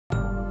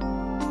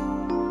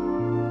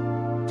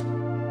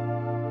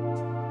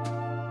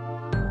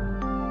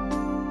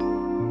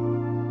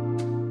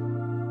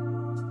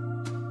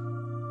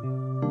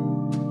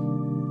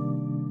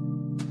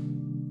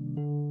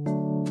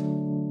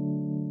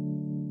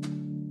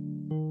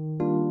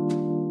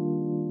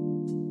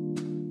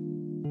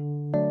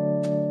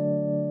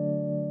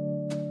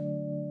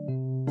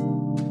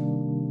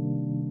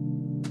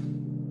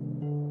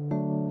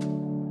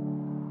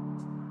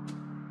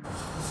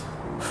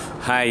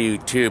Hi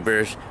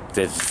YouTubers,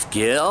 this is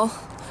Gil.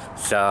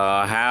 So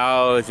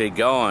how is it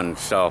going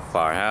so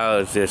far? How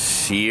is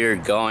this year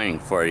going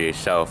for you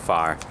so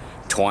far?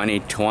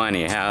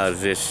 2020, how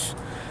is this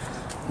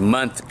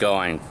month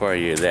going for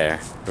you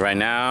there? Right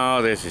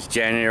now, this is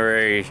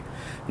January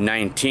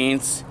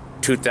 19th,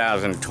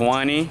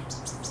 2020.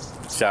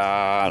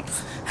 So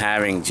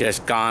having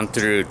just gone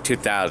through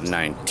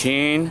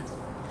 2019.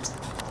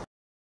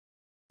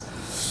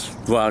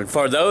 Well,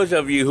 for those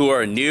of you who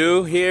are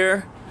new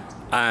here,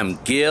 I'm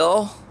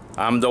Gil.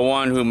 I'm the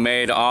one who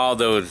made all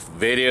those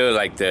videos,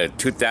 like the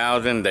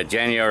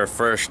January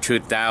 1st,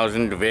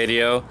 2000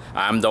 video.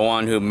 I'm the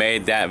one who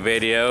made that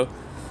video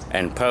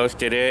and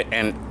posted it,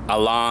 and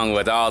along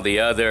with all the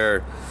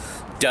other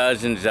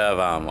dozens of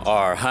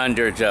or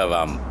hundreds of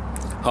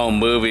home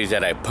movies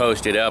that I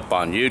posted up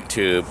on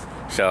YouTube.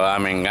 So, I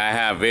mean, I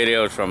have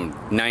videos from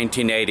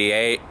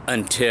 1988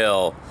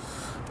 until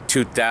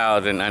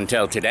 2000,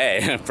 until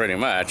today, pretty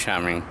much. I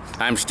mean,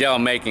 I'm still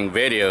making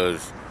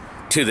videos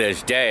to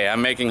this day.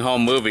 I'm making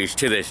home movies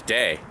to this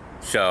day.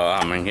 So,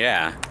 I mean,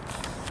 yeah.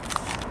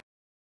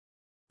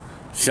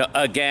 So,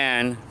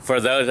 again,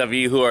 for those of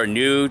you who are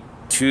new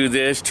to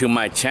this, to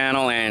my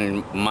channel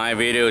and my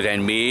videos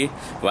and me,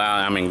 well,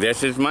 I mean,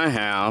 this is my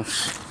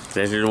house.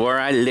 This is where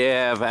I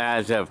live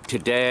as of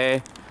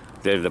today.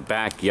 There's the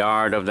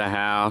backyard of the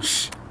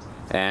house.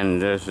 And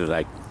this is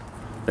like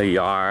the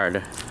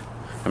yard.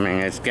 I mean,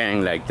 it's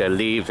getting like the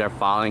leaves are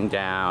falling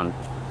down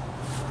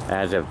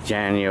as of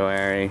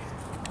January.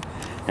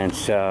 And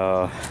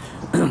so,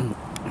 this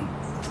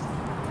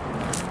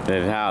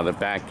is how the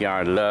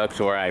backyard looks,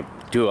 where I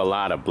do a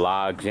lot of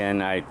vlogs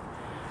in. I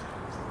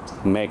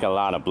make a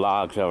lot of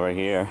vlogs over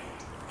here.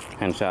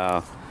 And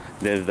so,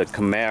 this is the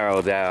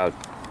Camaro that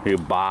we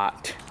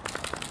bought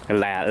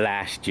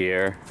last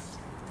year.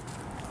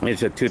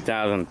 It's a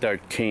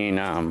 2013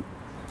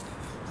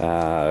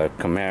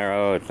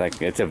 Camaro.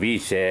 It's a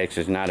V6,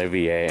 it's not a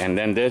V8. And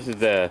then this is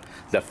the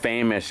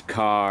famous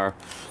car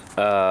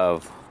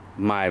of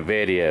my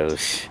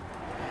videos.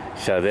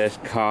 So this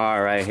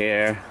car right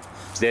here,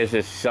 this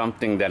is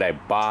something that I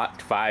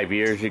bought 5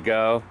 years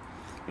ago.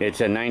 It's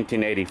a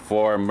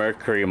 1984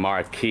 Mercury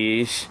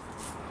Marquis,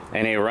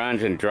 and it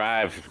runs and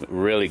drives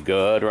really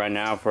good right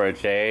now for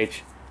its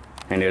age,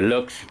 and it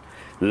looks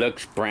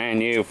brand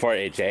new for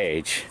its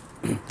age.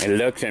 It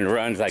looks and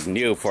runs like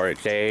new for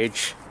its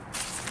age.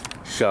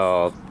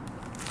 So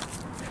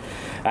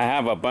I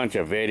have a bunch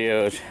of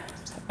videos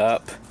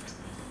up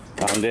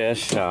on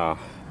this. So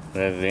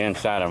there's the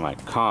inside of my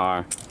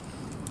car.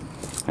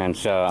 And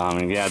so,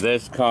 yeah,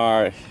 this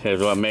car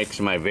is what makes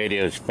my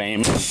videos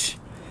famous.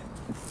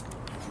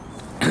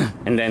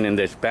 And then in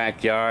this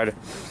backyard,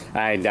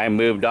 I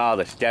moved all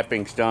the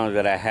stepping stones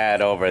that I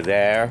had over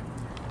there.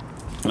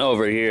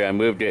 Over here, I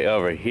moved it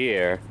over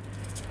here.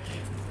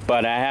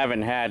 But I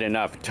haven't had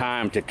enough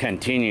time to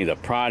continue the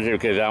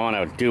project because I want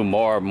to do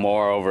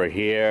more over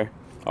here,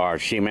 or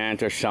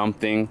cement or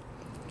something.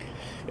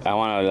 I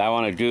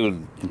want to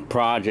do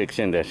projects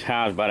in this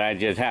house, but I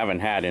just haven't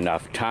had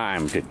enough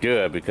time to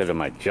do it because of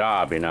my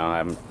job. You know,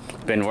 I've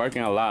been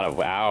working a lot of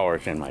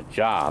hours in my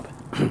job,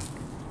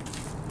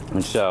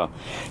 and so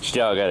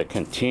still got to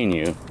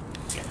continue.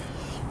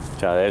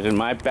 So this is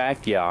my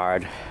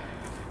backyard,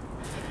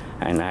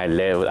 and I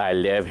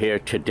live here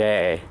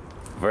today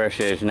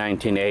versus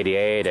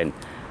 1988 and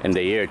in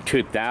the year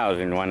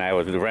 2000 when I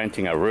was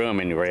renting a room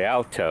in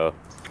Rialto.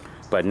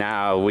 But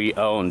now we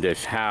own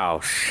this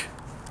house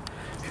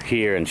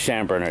here in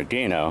San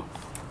Bernardino.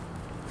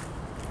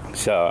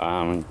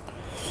 So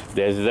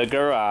this is the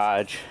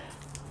garage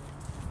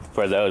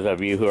for those of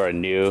you who are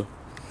new.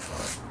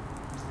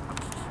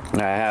 I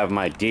have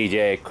my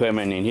DJ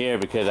equipment in here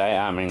because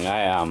I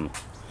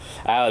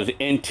was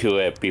into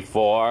it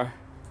before.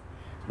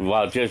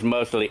 Well, just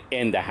mostly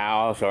in the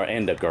house or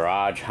in the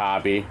garage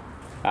hobby.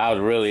 I was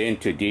really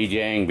into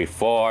DJing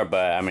before,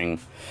 but I mean,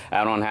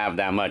 I don't have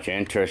that much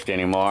interest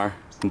anymore.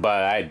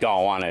 But I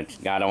don't want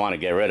to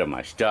get rid of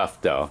my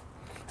stuff though.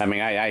 I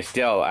mean, I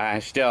still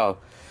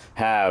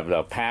have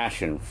the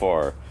passion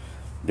for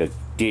the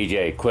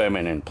DJ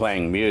equipment and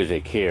playing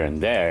music here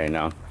and there, you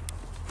know.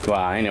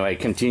 Well, anyway,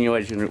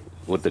 continuation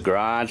with the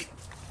garage.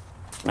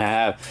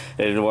 This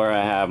is where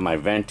I have my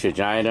vintage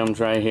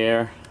items right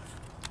here.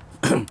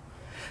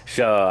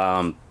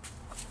 So,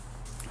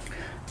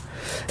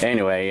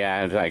 anyway,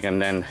 yeah, it's like,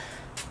 and then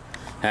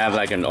have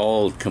like an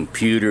old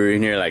computer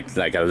in here,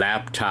 like a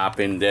laptop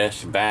in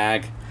this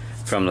bag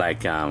from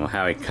like,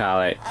 how we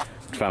call it,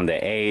 from the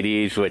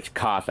 80s, which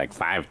cost like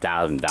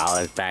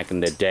 $5,000 back in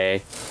the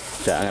day.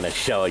 So I'm gonna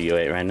show you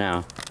it right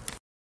now.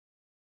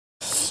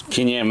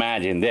 Can you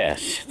imagine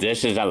this?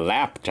 This is a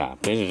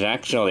laptop. This is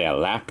actually a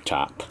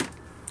laptop.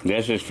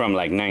 This is from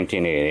like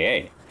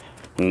 1988.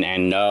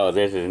 And no,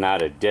 this is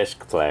not a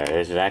disc player.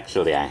 This is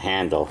actually a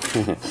handle.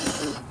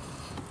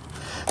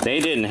 They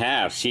didn't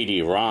have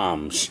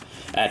CD-ROMs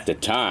at the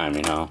time,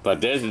 you know. But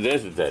this is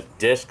the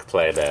disc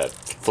player, the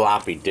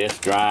floppy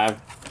disk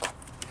drive.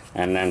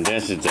 And then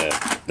this is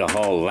the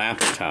whole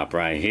laptop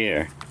right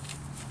here.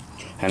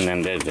 And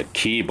then there's a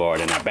keyboard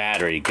and a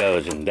battery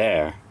goes in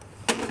there.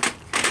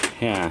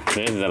 Yeah,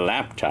 this is a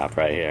laptop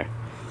right here.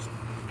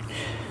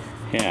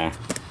 Yeah.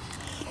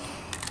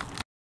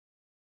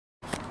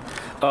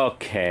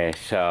 Okay,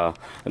 so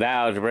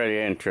that was really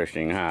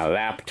interesting, huh?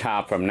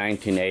 Laptop from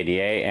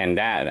 1988,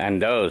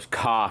 and those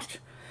cost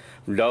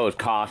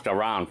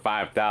around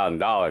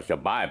 $5,000 to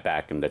buy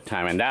back in the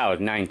time, and that was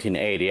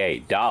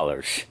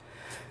 $1988.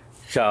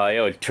 So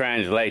it would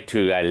translate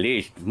to at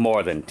least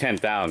more than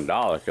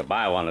 $10,000 to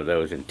buy one of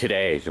those in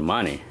today's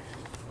money.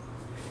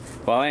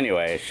 Well,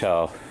 anyway,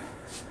 so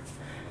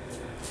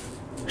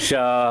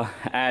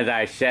as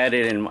I said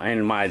it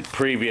in my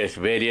previous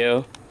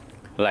video,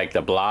 like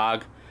the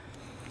blog,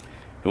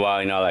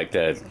 well, you know, like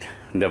the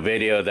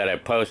video that I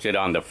posted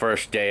on the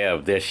first day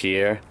of this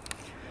year,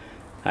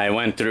 I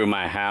went through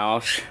my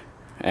house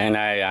and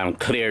I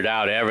cleared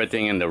out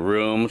everything in the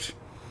rooms,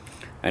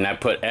 and I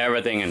put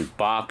everything in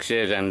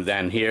boxes, and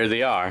then here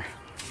they are.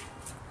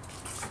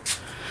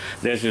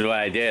 This is what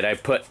I did. I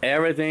put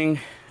everything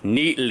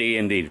neatly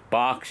in these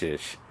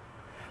boxes.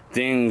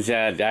 Things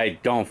that I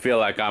don't feel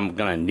like I'm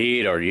gonna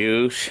need or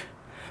use,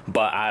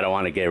 but I don't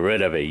want to get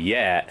rid of it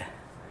yet.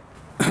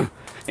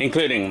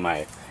 Including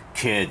my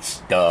kids'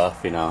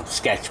 stuff, you know,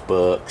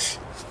 sketchbooks,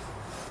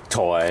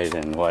 toys,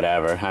 and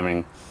whatever. I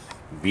mean,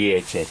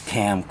 VHS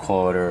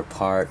camcorder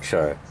parts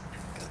or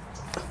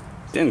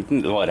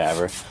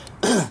whatever.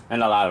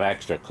 And a lot of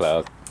extra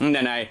clothes. And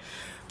then I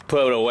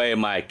put away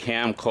my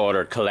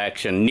camcorder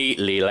collection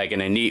neatly, like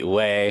in a neat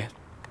way,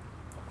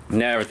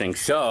 and everything.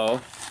 So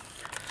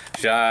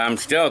I'm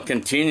still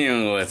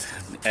continuing with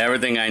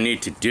everything I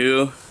need to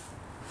do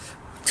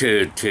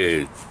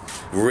to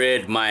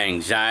rid my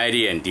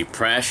anxiety and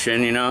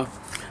depression, you know.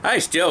 I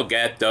still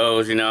get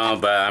those, you know,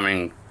 but I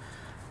mean,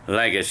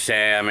 like I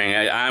say, I mean,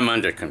 I'm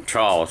under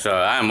control, so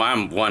I'm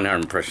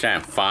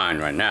 100% fine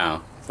right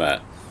now,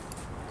 but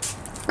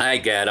I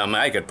get them.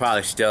 I could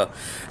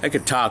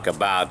talk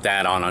about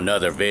that on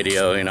another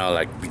video, you know,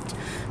 like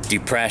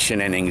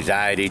depression and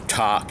anxiety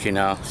talk, you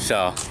know.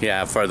 So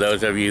yeah, for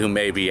those of you who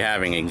may be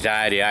having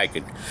anxiety, I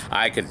could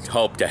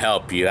hope to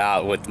help you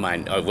out with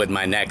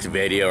my next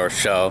video or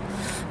so.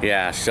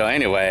 Yeah, so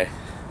anyway,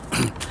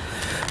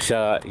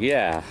 so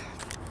yeah,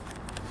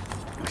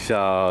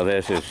 so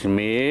this is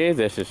me.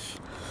 This is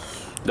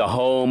the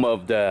home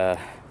of the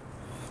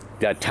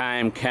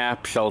Time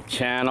Capsule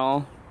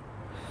channel,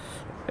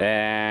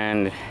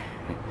 and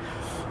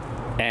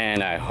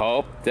I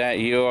hope that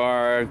you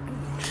are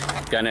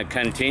gonna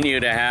continue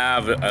to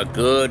have a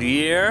good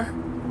year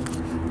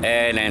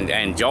and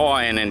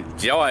enjoy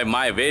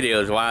my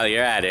videos while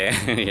you're at it.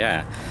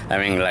 Yeah, I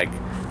mean, like,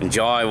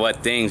 enjoy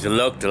what things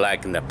looked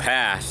like in the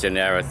past and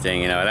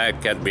everything, you know.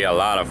 That could be a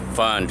lot of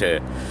fun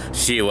to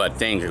see what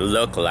things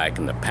look like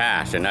in the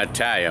past. And I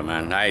tell you,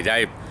 man,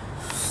 I've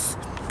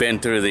been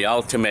through the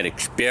ultimate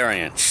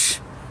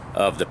experience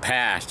of the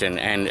past, and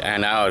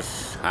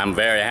I'm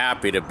very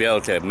happy to be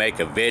able to make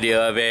a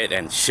video of it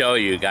and show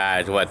you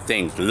guys what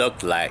things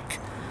looked like.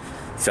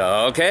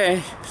 So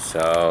okay,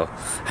 so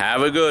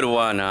have a good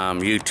one,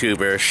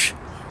 YouTubers.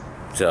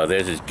 So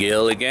this is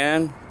Gil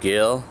again,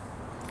 Gil.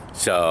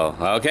 So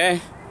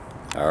okay,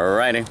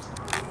 alrighty.